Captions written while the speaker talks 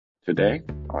Today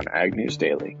on Ag News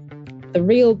Daily. The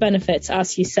real benefits,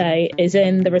 as you say, is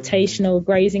in the rotational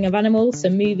grazing of animals, so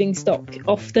moving stock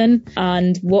often,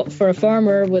 and what for a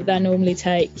farmer would then normally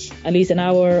take at least an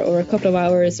hour or a couple of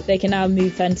hours, they can now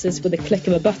move fences with a click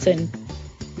of a button.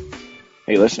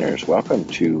 Hey listeners, welcome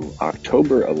to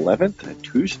October 11th, a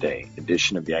Tuesday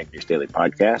edition of the Ag News Daily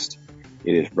podcast.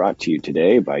 It is brought to you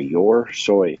today by Your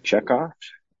Soy Checkoff.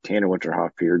 Tanner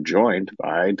Winterhoff here, joined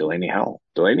by Delaney Howell.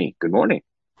 Delaney, good morning.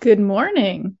 Good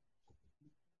morning.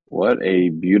 What a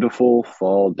beautiful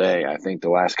fall day. I think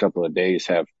the last couple of days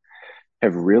have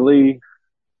really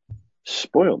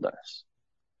spoiled us.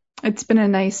 It's been a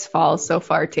nice fall so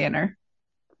far, Tanner.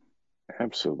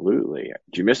 Absolutely.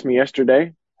 Did you miss me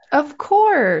yesterday? Of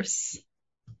course.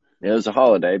 It was a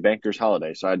holiday, banker's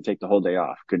holiday, so I had to take the whole day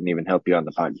off. Couldn't even help you on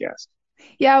the podcast.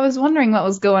 Yeah, I was wondering what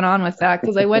was going on with that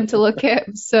because I went to look at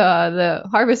the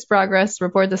harvest progress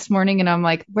report this morning and I'm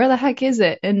like, where the heck is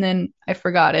it? And then I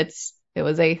forgot it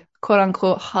was a quote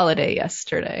unquote holiday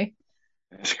yesterday.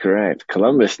 That's correct.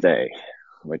 Columbus Day,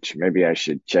 which maybe I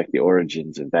should check the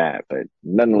origins of that. But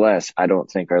nonetheless, I don't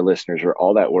think our listeners are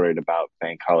all that worried about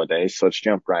bank holidays. So let's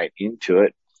jump right into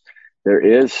it. There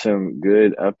is some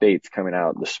good updates coming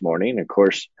out this morning. Of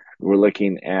course, we're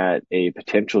looking at a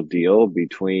potential deal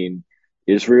between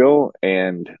Israel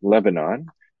and Lebanon.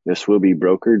 This will be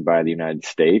brokered by the United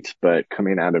States, but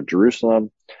coming out of Jerusalem,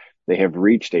 they have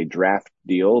reached a draft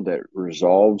deal that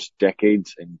resolves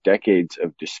decades and decades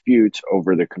of disputes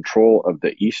over the control of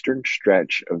the eastern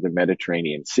stretch of the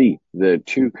Mediterranean Sea. The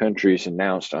two countries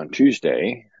announced on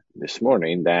Tuesday, this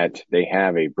morning, that they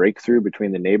have a breakthrough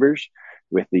between the neighbors,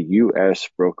 with the U.S.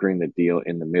 brokering the deal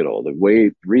in the middle.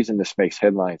 The reason this makes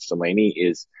headlines, Delaney,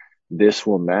 is this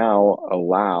will now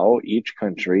allow each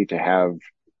country to have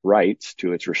rights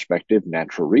to its respective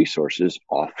natural resources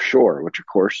offshore, which of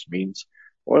course means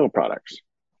oil products.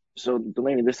 So,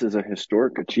 Delaney, this is a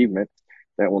historic achievement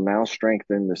that will now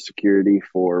strengthen the security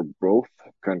for both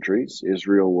countries.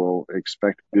 Israel will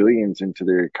expect billions into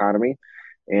their economy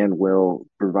and will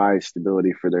provide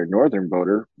stability for their northern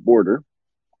border.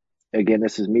 Again,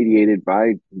 this is mediated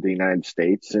by the United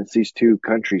States. Since these two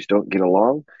countries don't get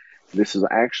along, this will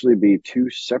actually be two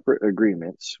separate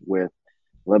agreements, with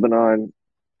Lebanon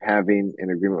having an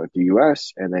agreement with the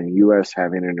U.S. and then U.S.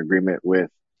 having an agreement with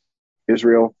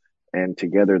Israel, and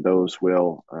together those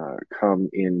will come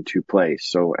into place.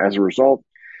 So as a result,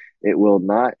 it will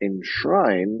not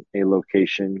enshrine a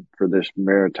location for this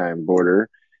maritime border,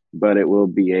 but it will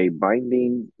be a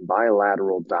binding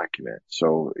bilateral document.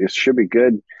 So it should be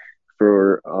good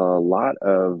for a lot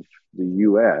of the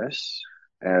U.S.,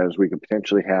 as we could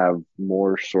potentially have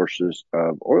more sources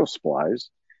of oil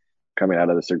supplies coming out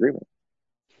of this agreement.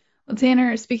 Well,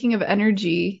 Tanner, speaking of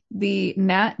energy, the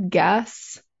nat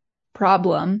gas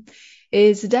problem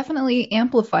is definitely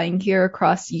amplifying here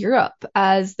across Europe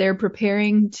as they're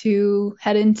preparing to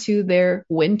head into their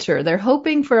winter. They're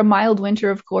hoping for a mild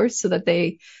winter, of course, so that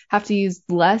they have to use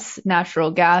less natural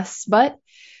gas. But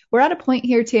we're at a point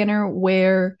here, Tanner,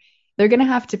 where they're going to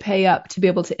have to pay up to be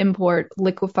able to import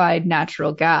liquefied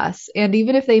natural gas. And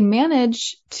even if they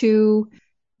manage to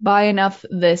buy enough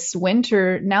this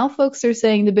winter, now folks are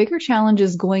saying the bigger challenge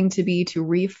is going to be to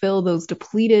refill those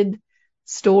depleted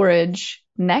storage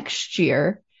next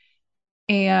year,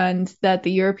 and that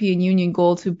the European Union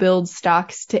goal to build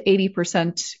stocks to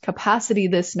 80% capacity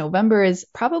this November is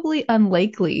probably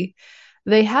unlikely.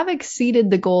 They have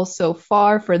exceeded the goal so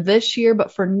far for this year,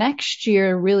 but for next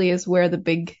year really is where the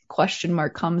big question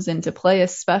mark comes into play,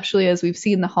 especially as we've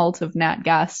seen the halt of nat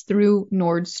gas through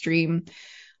Nord Stream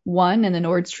 1 and the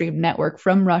Nord Stream network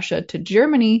from Russia to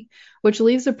Germany, which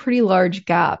leaves a pretty large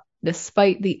gap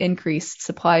despite the increased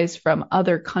supplies from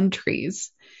other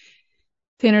countries.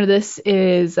 Tanner, this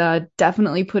is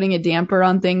definitely putting a damper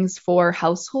on things for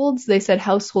households. They said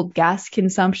household gas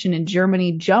consumption in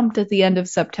Germany jumped at the end of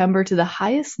September to the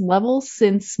highest level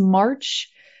since March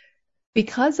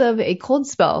because of a cold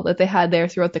spell that they had there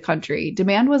throughout the country.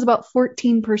 Demand was about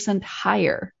 14%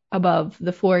 higher above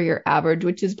the 4-year average,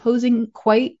 which is posing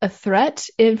quite a threat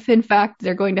if, in fact,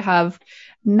 they're going to have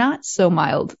not so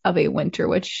mild of a winter,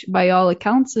 which by all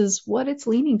accounts is what it's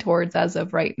leaning towards as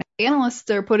of right now. Analysts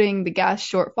are putting the gas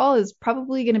shortfall is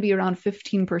probably going to be around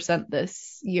 15%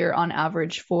 this year on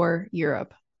average for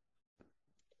Europe.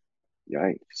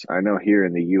 Yikes. I know here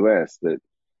in the U.S. that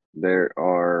there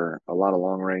are a lot of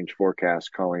long-range forecasts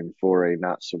calling for a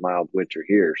not-so-mild winter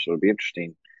here, so it'll be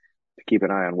interesting to keep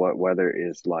an eye on what weather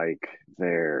is like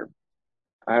there.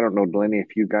 I don't know, Delaney,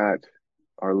 if you got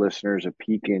our listeners a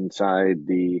peek inside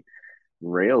the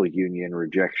rail union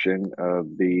rejection of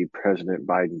the President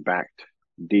Biden-backed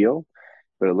deal.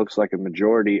 but it looks like a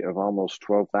majority of almost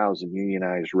 12,000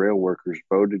 unionized rail workers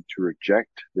voted to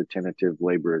reject the tentative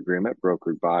labor agreement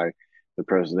brokered by the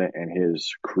president and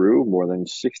his crew. More than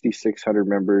 6,600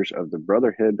 members of the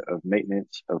Brotherhood of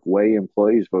Maintenance of Way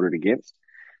employees voted against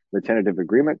the tentative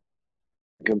agreement,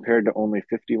 compared to only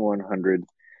 5,100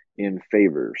 in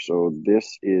favor. So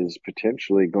this is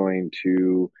potentially going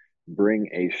to bring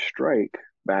a strike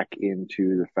back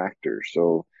into the factor.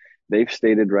 So they've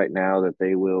stated right now that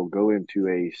they will go into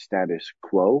a status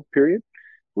quo period,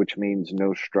 which means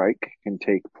no strike can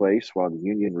take place while the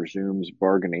union resumes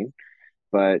bargaining.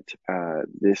 But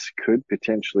this could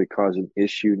potentially cause an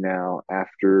issue now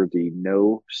after the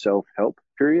no self-help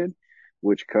period,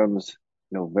 which comes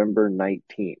November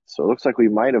 19th. So it looks like we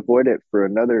might avoid it for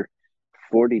another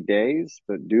 40 days,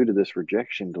 but due to this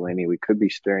rejection, Delaney, we could be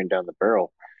staring down the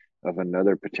barrel of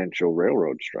another potential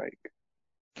railroad strike.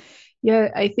 Yeah,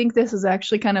 I think this is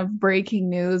actually kind of breaking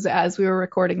news as we were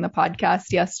recording the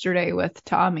podcast yesterday with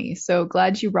Tommy. So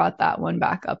glad you brought that one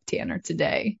back up, Tanner,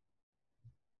 today.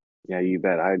 Yeah, you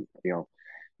bet.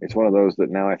 It's one of those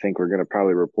that now I think we're going to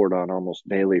probably report on almost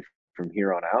daily from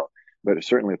here on out, but it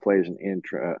certainly plays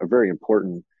a very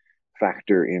important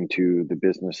factor into the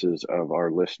businesses of our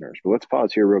listeners. But let's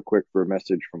pause here real quick for a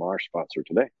message from our sponsor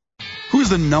today. Who's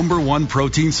the number one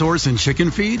protein source in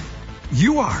chicken feed?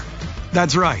 You are.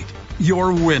 That's right.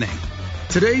 You're winning.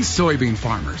 Today's soybean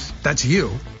farmers, that's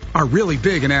you, are really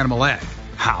big in animal egg.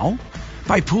 How?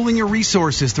 By pooling your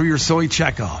resources through your soy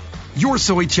checkoff. Your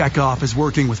soy checkoff is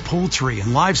working with poultry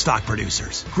and livestock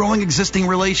producers, growing existing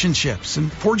relationships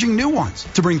and forging new ones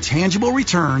to bring tangible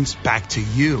returns back to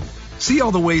you. See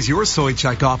all the ways your soy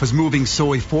checkoff is moving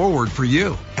soy forward for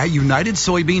you at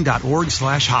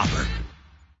unitedsoybean.org/hopper.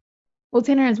 Well,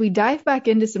 Tanner, as we dive back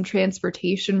into some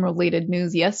transportation-related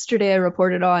news, yesterday I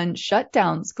reported on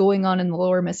shutdowns going on in the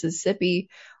lower Mississippi,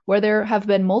 where there have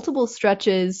been multiple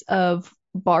stretches of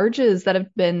barges that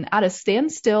have been at a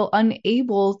standstill,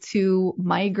 unable to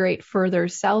migrate further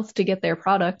south to get their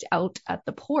product out at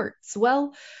the ports.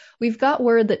 Well, we've got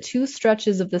word that 2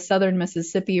 stretches of the southern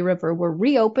Mississippi River were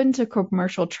reopened to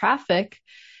commercial traffic,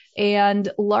 and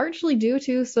largely due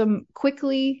to some quick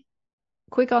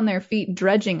on their feet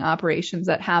dredging operations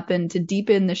that happened to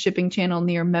deepen the shipping channel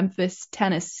near Memphis,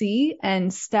 Tennessee,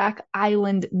 and Stack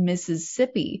Island,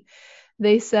 Mississippi.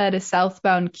 They said a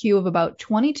southbound queue of about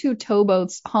 22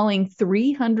 towboats hauling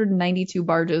 392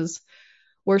 barges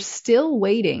were still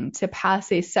waiting to pass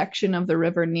a section of the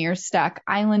river near Stack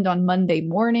Island on Monday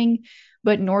morning,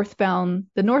 but the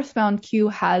northbound queue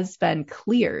has been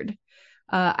cleared.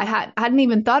 I hadn't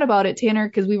even thought about it, Tanner,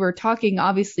 because we were talking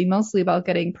obviously mostly about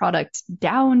getting product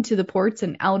down to the ports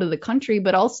and out of the country,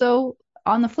 but also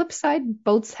on the flip side,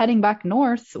 boats heading back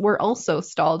north were also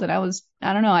stalled. And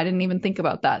I don't know, I didn't even think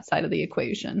about that side of the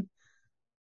equation.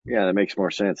 Yeah, that makes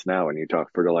more sense now when you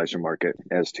talk fertilizer market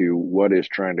as to what is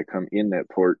trying to come in that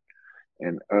port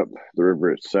and up the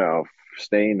river itself.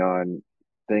 Staying on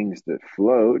things that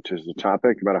float is the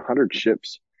topic. About 100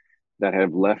 ships that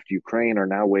have left Ukraine are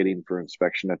now waiting for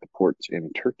inspection at the ports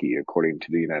in Turkey, according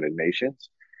to the United Nations.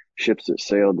 Ships that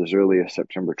sailed as early as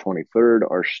September 23rd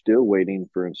are still waiting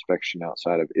for inspection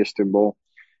outside of Istanbul.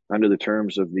 Under the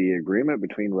terms of the agreement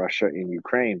between Russia and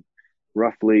Ukraine,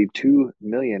 roughly 2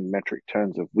 million metric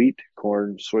tons of wheat,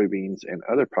 corn, soybeans, and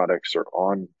other products are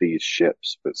on these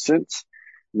ships. But since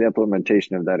the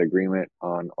implementation of that agreement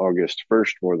on August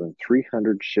 1st, more than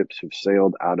 300 ships have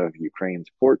sailed out of Ukraine's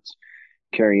ports,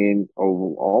 carrying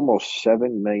almost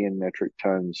 7 million metric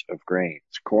tons of grains.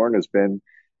 Corn has been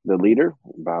the leader,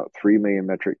 about 3 million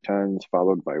metric tons,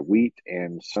 followed by wheat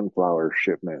and sunflower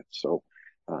shipments. So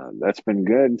that's been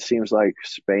good. Seems like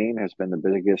Spain has been the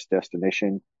biggest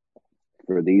destination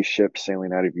for these ships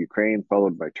sailing out of Ukraine,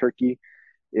 followed by Turkey,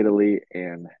 Italy,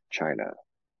 and China.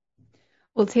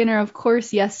 Well, Tanner, of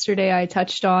course, yesterday I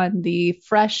touched on the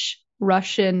fresh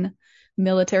Russian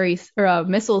military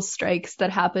missile strikes that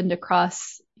happened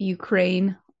across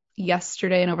Ukraine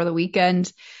yesterday and over the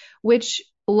weekend, which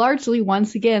largely,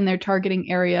 once again, they're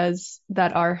targeting areas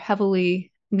that are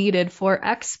heavily needed for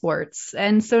exports.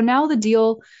 And so now the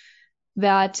deal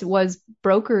that was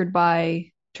brokered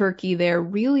by Turkey there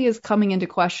really is coming into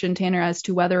question, Tanner, as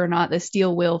to whether or not this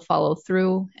deal will follow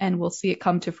through, and we'll see it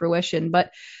come to fruition.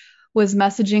 But was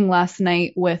messaging last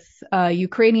night with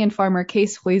Ukrainian farmer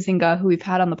Case Huizinga, who we've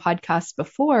had on the podcast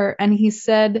before, and he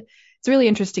said, it's really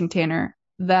interesting, Tanner,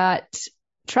 that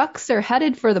trucks are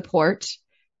headed for the port,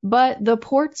 but the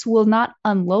ports will not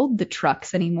unload the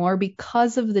trucks anymore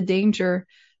because of the danger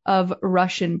of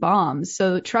Russian bombs.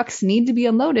 So trucks need to be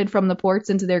unloaded from the ports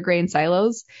into their grain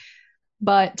silos,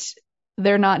 but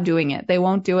they're not doing it. They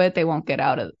won't do it. They won't get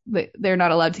out of, they're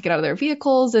not allowed to get out of their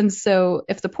vehicles. And so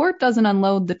if the port doesn't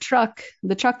unload the truck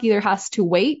either has to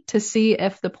wait to see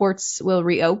if the ports will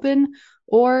reopen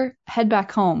or head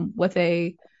back home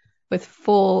with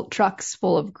full trucks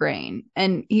full of grain.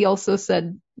 And he also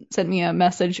sent me a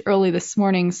message early this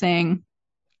morning saying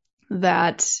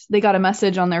that they got a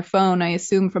message on their phone, I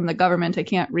assume from the government. I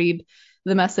can't read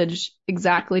the message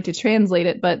exactly to translate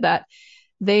it, but that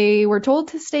they were told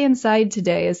to stay inside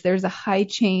today as there's a high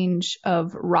change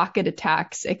of rocket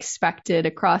attacks expected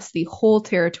across the whole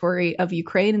territory of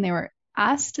Ukraine. And they were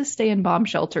asked to stay in bomb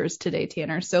shelters today,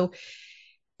 Tanner. So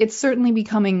it's certainly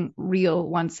becoming real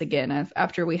once again.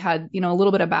 After we had, a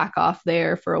little bit of back off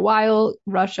there for a while,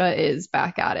 Russia is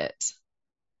back at it.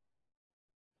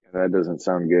 That doesn't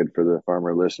sound good for the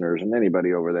farmer listeners and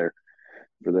anybody over there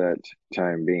for that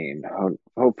time being.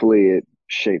 Hopefully it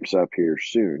shapes up here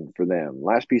soon for them.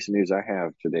 Last piece of news I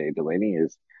have today, Delaney,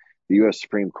 is the U.S.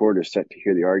 Supreme Court is set to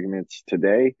hear the arguments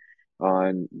today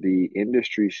on the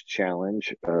industry's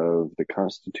challenge of the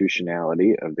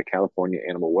constitutionality of the California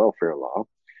Animal Welfare Law.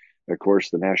 Of course,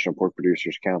 the National Pork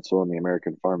Producers Council and the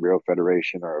American Farm Bureau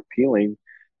Federation are appealing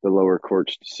the lower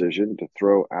court's decision to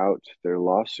throw out their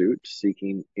lawsuit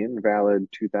seeking invalid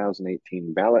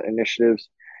 2018 ballot initiatives,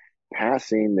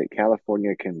 passing that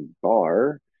California can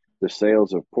bar the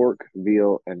sales of pork,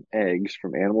 veal, and eggs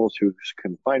from animals whose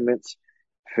confinements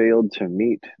failed to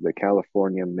meet the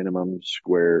California minimum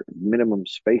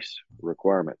space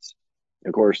requirements.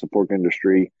 Of course, the pork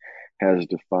industry has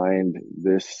defined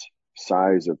this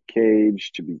size of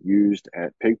cage to be used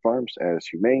at pig farms as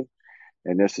humane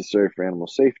and necessary for animal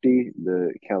safety.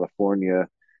 The California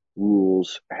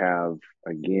rules have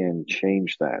again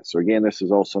changed that. So again, this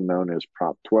is also known as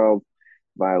Prop 12,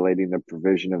 violating the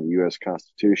provision of the U.S.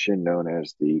 Constitution known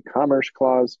as the Commerce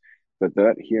Clause. But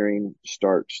that hearing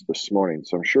starts this morning.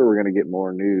 So I'm sure we're going to get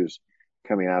more news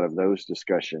coming out of those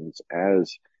discussions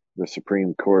as the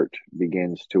Supreme Court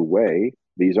begins to weigh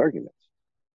these arguments.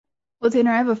 Well,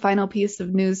 Tanner, I have a final piece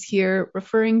of news here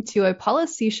referring to a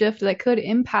policy shift that could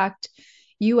impact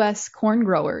U.S. corn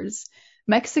growers.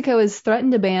 Mexico has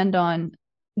threatened a ban on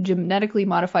genetically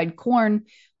modified corn,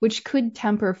 which could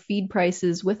temper feed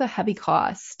prices with a heavy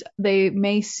cost. They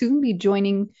may soon be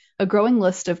joining a growing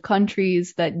list of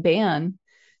countries that ban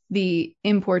the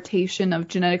importation of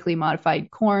genetically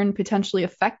modified corn, potentially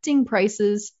affecting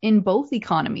prices in both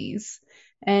economies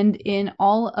and in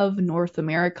all of North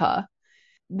America.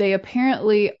 They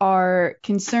apparently are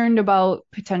concerned about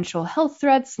potential health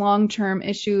threats, long-term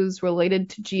issues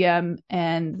related to GM,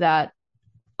 and that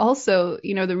also,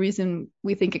 the reason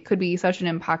we think it could be such an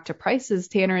impact to prices,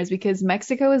 Tanner, is because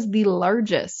Mexico is the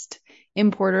largest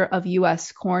importer of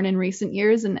U.S. corn in recent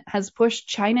years and has pushed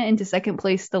China into second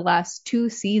place the last 2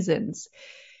 seasons.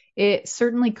 It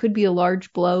certainly could be a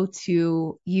large blow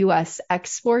to U.S.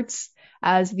 exports,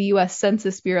 as the U.S.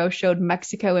 Census Bureau showed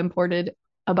Mexico imported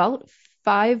about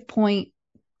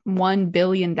 $5.1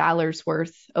 billion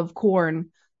worth of corn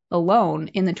alone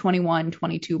in the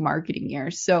 21-22 marketing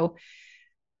year. So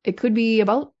it could be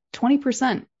about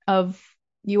 20% of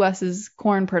U.S.'s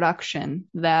corn production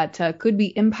that could be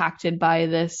impacted by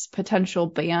this potential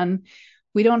ban.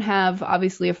 We don't have,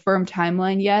 obviously, a firm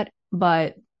timeline yet,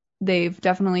 but they've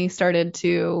definitely started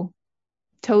to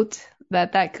tote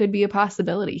that could be a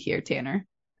possibility here, Tanner.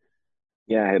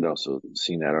 Yeah, I had also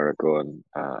seen that article, and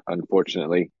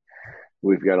unfortunately,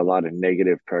 we've got a lot of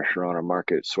negative pressure on our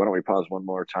markets. So why don't we pause one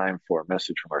more time for a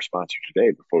message from our sponsor today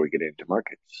before we get into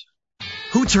markets.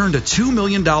 Who turned a $2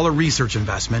 million research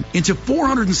investment into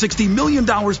 $460 million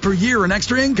per year in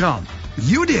extra income?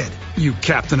 You did, you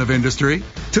captain of industry.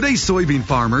 Today's soybean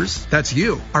farmers, that's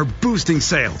you, are boosting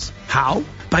sales. How?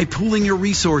 By pooling your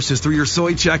resources through your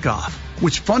soy checkoff,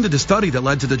 which funded a study that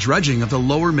led to the dredging of the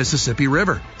lower Mississippi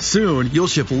River. Soon, you'll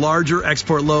ship larger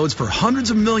export loads for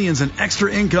hundreds of millions in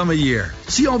extra income a year.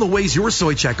 See all the ways your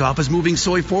soy checkoff is moving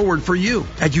soy forward for you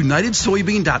at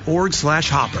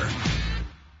unitedsoybean.org/hopper.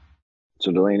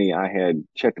 So Delaney, I had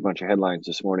checked a bunch of headlines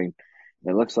this morning,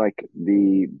 and it looks like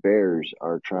the bears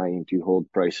are trying to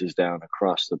hold prices down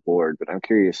across the board. But I'm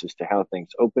curious as to how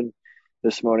things open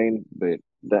this morning. But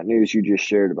that news you just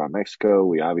shared about Mexico,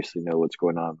 we obviously know what's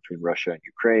going on between Russia and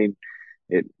Ukraine.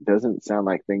 It doesn't sound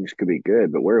like things could be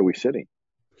good, but where are we sitting?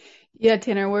 Yeah,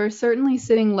 Tanner, we're certainly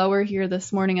sitting lower here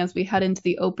this morning as we head into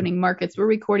the opening markets. We're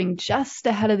recording just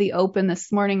ahead of the open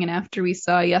this morning, and after we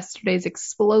saw yesterday's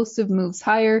explosive moves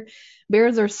higher,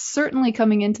 bears are certainly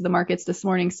coming into the markets this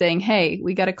morning saying, hey,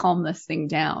 we got to calm this thing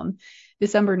down.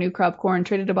 December new crop corn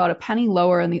traded about a penny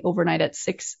lower in the overnight at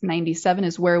 $6.97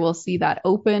 is where we'll see that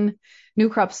open. New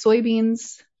crop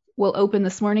soybeans will open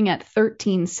this morning at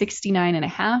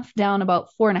 13.69.5, down about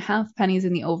 4.5 pennies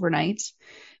in the overnight.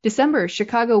 December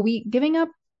Chicago wheat giving up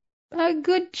a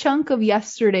good chunk of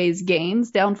yesterday's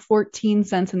gains, down 14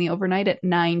 cents in the overnight at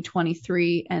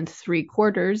 9.23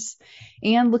 3/4.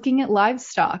 And looking at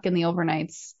livestock in the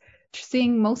overnights,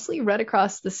 seeing mostly red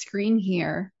across the screen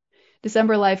here.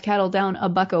 December live cattle down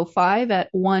 $1.05 at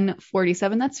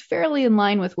 147. That's fairly in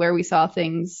line with where we saw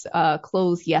things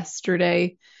close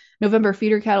yesterday. November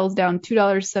feeder cattle is down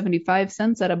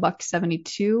 $2.75 at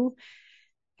 $1.72.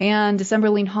 And December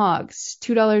lean hogs,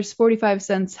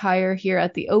 $2.45 higher here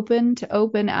at the open to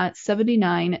open at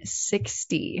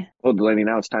 79.60. Well, Delaney,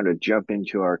 now it's time to jump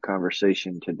into our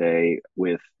conversation today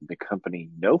with the company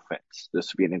No Fence.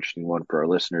 This will be an interesting one for our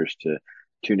listeners to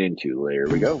tune into. Here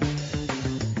we go.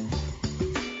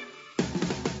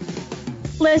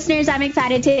 Listeners, I'm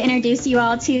excited to introduce you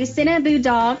all to Sina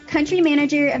Budal, country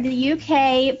manager of the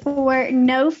UK for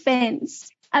No Fence,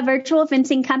 a virtual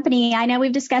fencing company. I know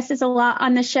we've discussed this a lot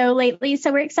on the show lately,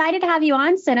 so we're excited to have you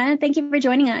on, Sina. Thank you for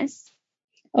joining us.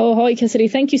 Oh, hi, Cassidy.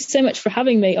 Thank you so much for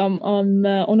having me. I'm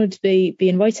honoured to be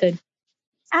invited.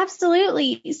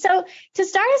 Absolutely. So to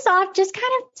start us off, just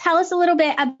kind of tell us a little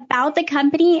bit about the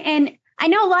company. And I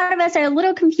know a lot of us are a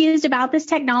little confused about this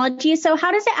technology. So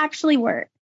how does it actually work?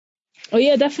 Oh,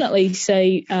 yeah, definitely.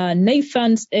 So No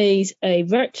Fence is a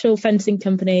virtual fencing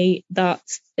company that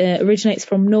originates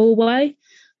from Norway.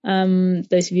 Those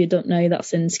of you who don't know,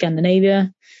 that's in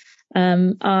Scandinavia.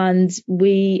 And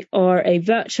we are a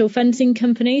virtual fencing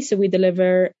company. So we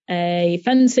deliver a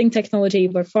fencing technology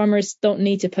where farmers don't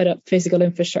need to put up physical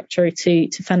infrastructure to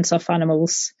fence off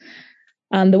animals.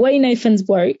 And the way No Fence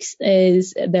works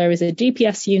is there is a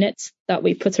GPS unit that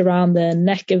we put around the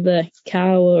neck of the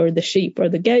cow or the sheep or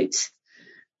the goat.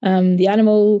 The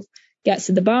animal gets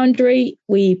to the boundary.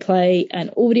 We play an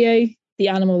audio. The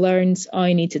animal learns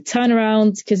I need to turn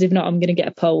around because if not, I'm going to get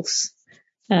a pulse.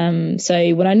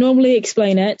 So when I normally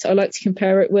explain it, I like to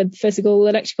compare it with physical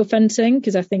electrical fencing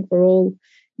because I think we're all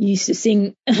used to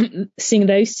seeing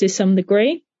those to some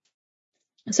degree.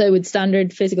 So with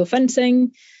standard physical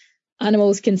fencing,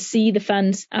 animals can see the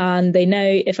fence and they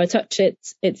know if I touch it,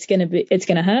 it's going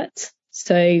to hurt.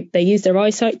 So they use their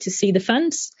eyesight to see the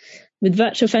fence. With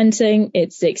virtual fencing,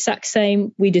 it's the exact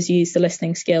same. We just use the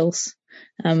listening skills.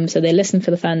 So they listen for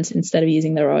the fence instead of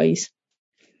using their eyes.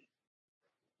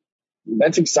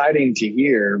 That's exciting to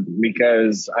hear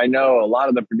because I know a lot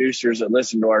of the producers that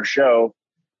listen to our show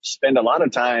spend a lot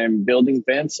of time building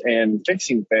fence and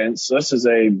fixing fence. So this is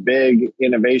a big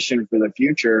innovation for the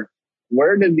future.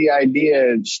 Where did the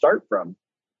idea start from?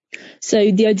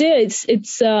 So the idea is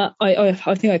I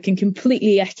think I can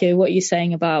completely echo what you're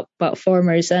saying about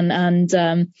farmers and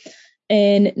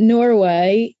in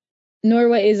Norway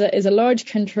is a large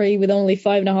country with only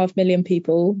 5.5 million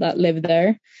people that live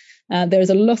there. There's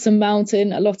a lot of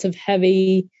mountain, a lot of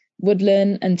heavy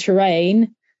woodland and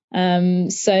terrain.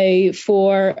 So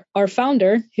for our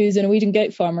founder, who's a Norwegian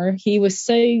goat farmer, he was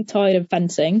so tired of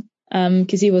fencing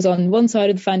because he was on one side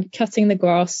of the fence cutting the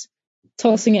grass,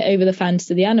 tossing it over the fence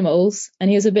to the animals. And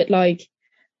he was a bit like,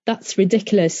 that's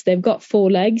ridiculous. They've got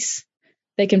 4 legs.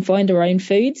 They can find their own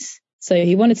foods. So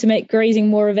he wanted to make grazing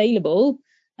more available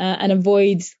and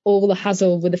avoid all the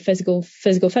hassle with the physical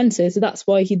fences. So that's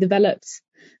why he developed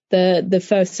the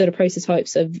first sort of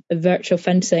prototypes of virtual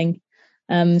fencing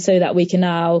so that we can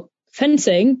now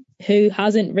fencing, who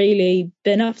hasn't really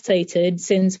been updated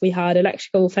since we had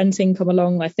electrical fencing come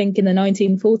along, I think in the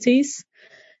 1940s.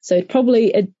 So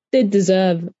it did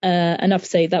deserve an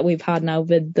update that we've had now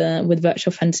with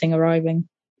virtual fencing arriving.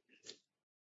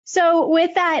 So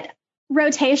with that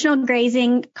rotational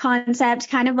grazing concept,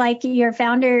 kind of like your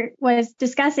founder was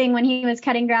discussing when he was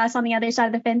cutting grass on the other side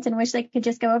of the fence and wish they could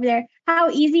just go over there, how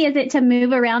easy is it to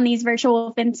move around these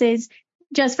virtual fences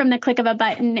just from the click of a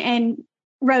button and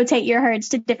rotate your herds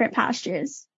to different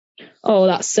pastures? Oh,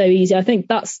 that's so easy. I think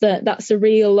that's the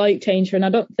real life changer. And I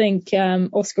don't think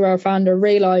Oscar, our founder,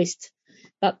 realized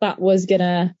that was going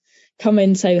to come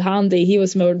in so handy. He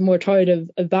was more tired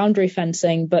of boundary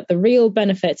fencing. But the real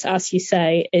benefits, as you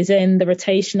say, is in the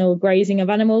rotational grazing of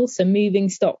animals, so moving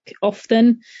stock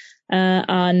often.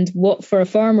 And what for a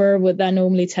farmer would then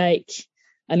normally take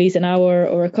at least an hour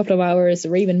or a couple of hours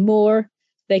or even more,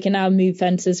 they can now move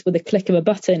fences with a click of a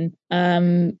button,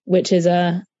 which is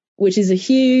a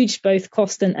huge both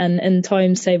cost and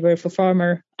time saver for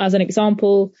farmer. As an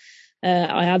example,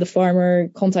 I had a farmer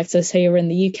contact us here in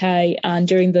the UK, and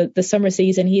during the summer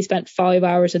season, he spent 5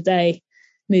 hours a day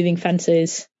moving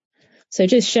fences. So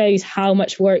it just shows how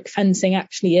much work fencing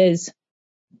actually is.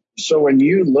 So when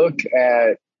you look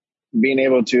at being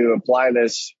able to apply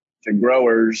this to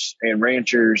growers and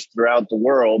ranchers throughout the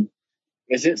world.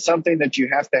 Is it something that you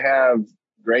have to have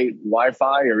great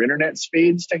Wi-Fi or internet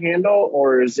speeds to handle,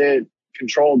 or is it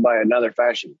controlled by another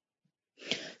fashion?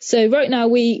 So right now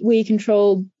we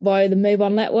control via the mobile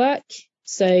network.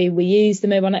 So we use the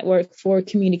mobile network for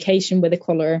communication with the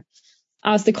caller.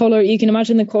 As the caller, you can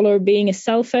imagine the caller being a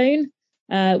cell phone.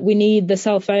 We need the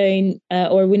cell phone,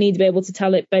 or we need to be able to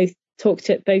talk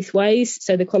to it both ways.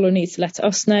 So the caller needs to let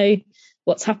us know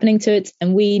what's happening to it,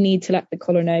 and we need to let the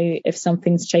caller know if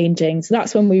something's changing. So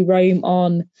that's when we roam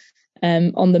on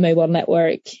the mobile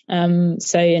network.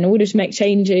 So in order to make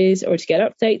changes or to get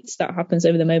updates, that happens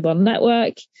over the mobile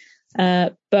network.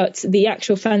 But the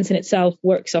actual fence in itself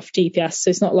works off GPS. So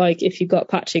it's not like if you've got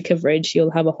patchy coverage,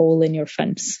 you'll have a hole in your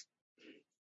fence.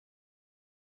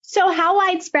 So how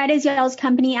widespread is y'all's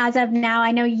company as of now?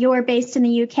 I know you're based in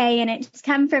the UK and it's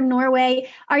come from Norway.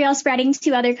 Are y'all spreading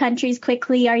to other countries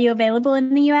quickly? Are you available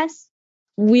in the US?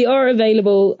 We are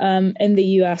available in the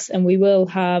US, and we will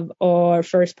have our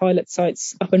first pilot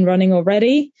sites up and running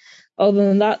already. Other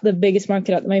than that, the biggest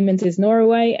market at the moment is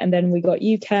Norway, and then we got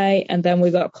UK, and then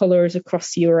we got colours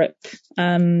across Europe.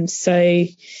 So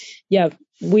yeah,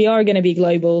 we are going to be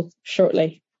global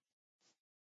shortly.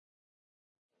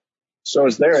 So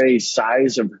is there a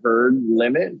size of herd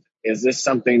limit? Is this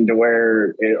something to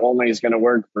where it only is going to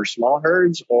work for small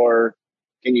herds, or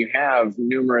can you have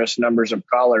numerous numbers of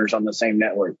collars on the same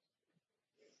network?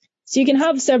 So you can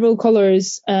have several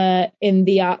colours in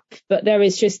the app, but there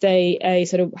is just a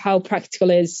sort of how practical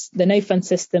is the no-fence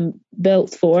system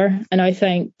built for. And I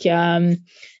think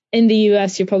in the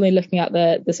US, you're probably looking at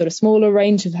the sort of smaller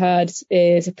range of herds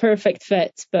is a perfect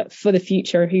fit. But for the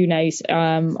future, who knows?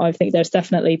 I think there's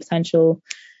definitely potential.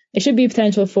 It should be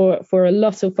potential for a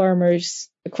lot of farmers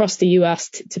across the US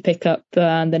to pick up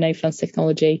the no-fence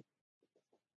technology.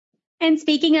 And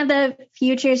speaking of the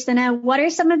future, Stina, what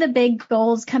are some of the big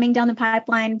goals coming down the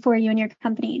pipeline for you and your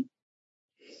company?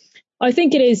 I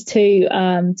think it is to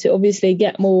obviously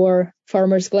get more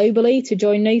farmers globally to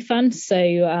join no-fence.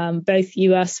 So both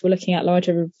US, we're looking at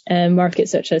larger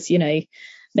markets such as,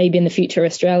 maybe in the future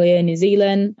Australia and New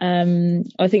Zealand.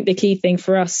 I think the key thing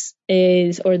for us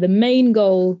is, or the main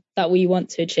goal that we want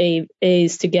to achieve,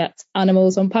 is to get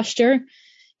animals on pasture,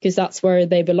 because that's where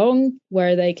they belong,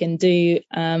 where they can do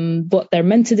what they're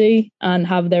meant to do and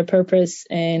have their purpose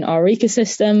in our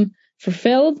ecosystem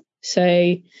fulfilled.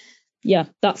 So yeah,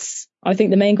 that's, I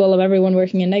think, the main goal of everyone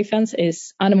working in no-fence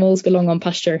is animals belong on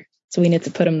pasture. So we need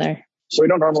to put them there. So we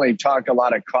don't normally talk a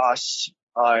lot of costs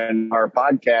on our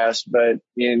podcast, but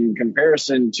in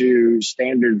comparison to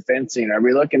standard fencing, are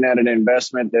we looking at an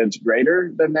investment that's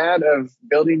greater than that of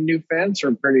building new fence,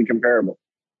 or pretty comparable?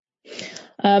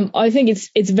 I think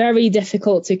it's very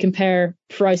difficult to compare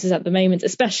prices at the moment,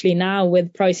 especially now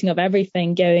with pricing of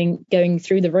everything going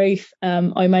through the roof.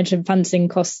 I imagine fencing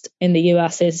cost in the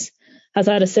US has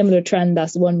had a similar trend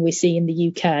as the one we see in the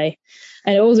UK.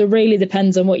 And it also really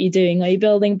depends on what you're doing. Are you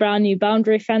building brand new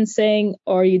boundary fencing,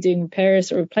 or are you doing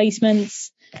repairs or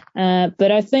replacements?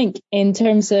 But I think in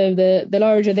terms of the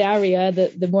larger the area,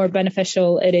 the more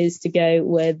beneficial it is to go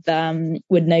with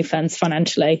no fence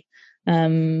financially.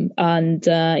 Lower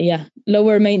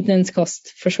maintenance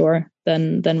costs for sure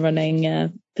than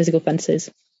running physical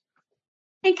fences.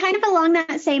 And kind of along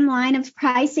that same line of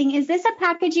pricing, is this a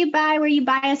package you buy where you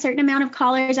buy a certain amount of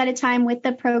collars at a time with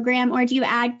the program, or do you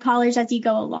add collars as you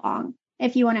go along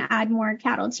if you want to add more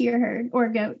cattle to your herd or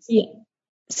goats? Yeah.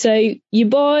 So you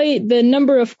buy the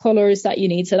number of collars that you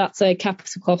need. So that's a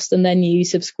capital cost, and then you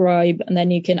subscribe, and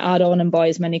then you can add on and buy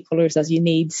as many collars as you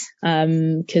need,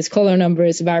 because collar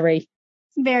numbers vary.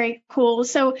 Very cool.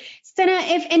 So, Stina,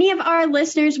 if any of our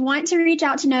listeners want to reach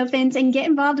out to no-fence and get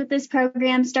involved with this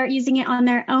program, start using it on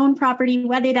their own property,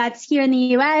 whether that's here in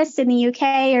the US, in the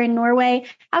UK, or in Norway,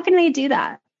 how can they do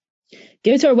that?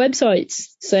 Go to our website.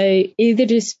 So either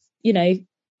just,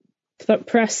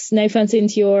 press no-fence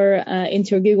into your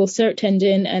Google search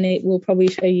engine, and it will probably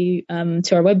show you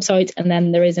to our website. And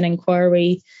then there is an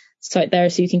inquiry site there,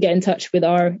 so you can get in touch with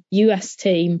our US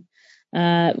team,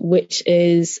 which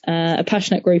is a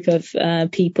passionate group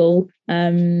of people,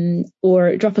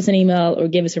 or drop us an email or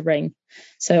give us a ring.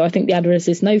 So I think the address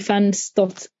is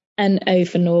nofence.no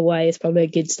for Norway is probably a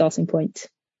good starting point.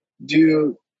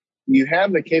 Do you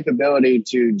have the capability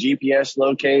to GPS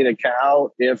locate a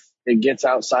cow if it gets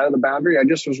outside of the boundary? I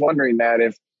just was wondering that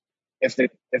if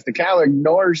the cow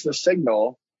ignores the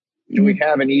signal, do we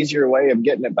have an easier way of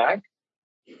getting it back?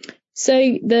 So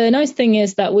the nice thing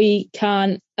is that we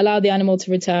can allow the animal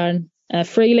to return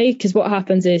freely, because what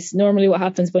happens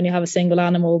when you have a single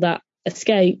animal that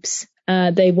escapes,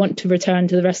 they want to return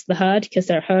to the rest of the herd because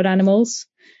they're herd animals.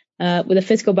 With a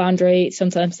physical boundary,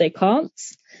 sometimes they can't,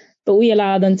 but we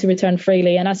allow them to return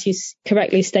freely. And as you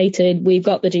correctly stated, we've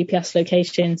got the GPS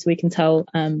location, so we can tell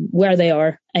where they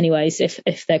are anyways.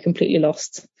 If they're completely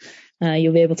lost,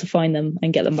 you'll be able to find them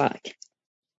and get them back.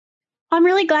 I'm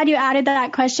really glad you added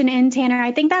that question in, Tanner.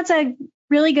 I think that's a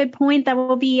really good point that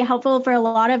will be helpful for a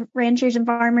lot of ranchers and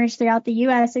farmers throughout the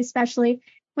U.S., especially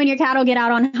when your cattle get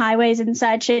out on highways and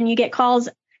such, and you get calls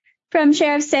from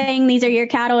sheriffs saying these are your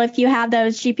cattle. If you have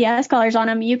those GPS collars on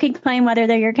them, you can claim whether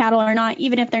they're your cattle or not,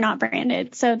 even if they're not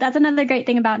branded. So that's another great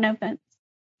thing about No Fence.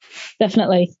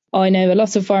 Definitely. I know a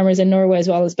lot of farmers in Norway as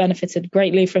well has benefited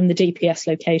greatly from the GPS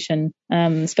location.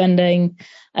 Spending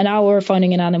an hour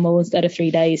finding an animal instead of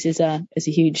 3 days is a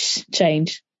huge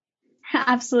change.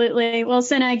 Absolutely. Well,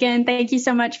 Senna, again, thank you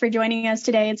so much for joining us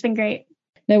today. It's been great.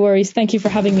 No worries. Thank you for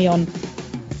having me on.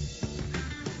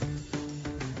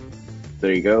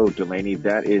 There you go, Delaney.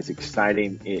 That is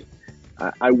exciting.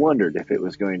 I wondered if it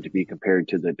was going to be compared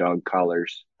to the dog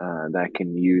collars that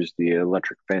can use the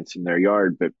electric fence in their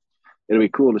yard, but it'll be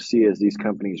cool to see as these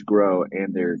companies grow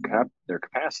and their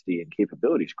capacity and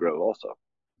capabilities grow also.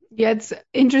 Yeah, it's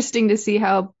interesting to see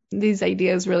how these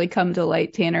ideas really come to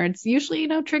light, Tanner. It's usually,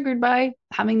 triggered by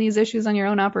having these issues on your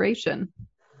own operation.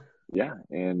 Yeah,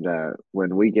 and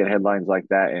when we get headlines like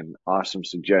that and awesome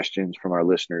suggestions from our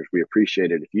listeners, we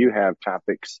appreciate it. If you have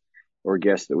topics or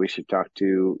guests that we should talk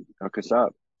to, hook us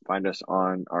up. Find us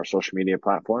on our social media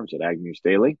platforms at Ag News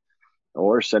Daily,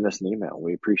 or send us an email.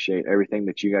 We appreciate everything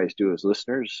that you guys do as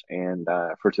listeners. And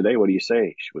for today, what do you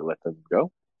say? Should we let them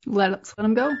go? Let's let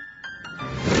them go.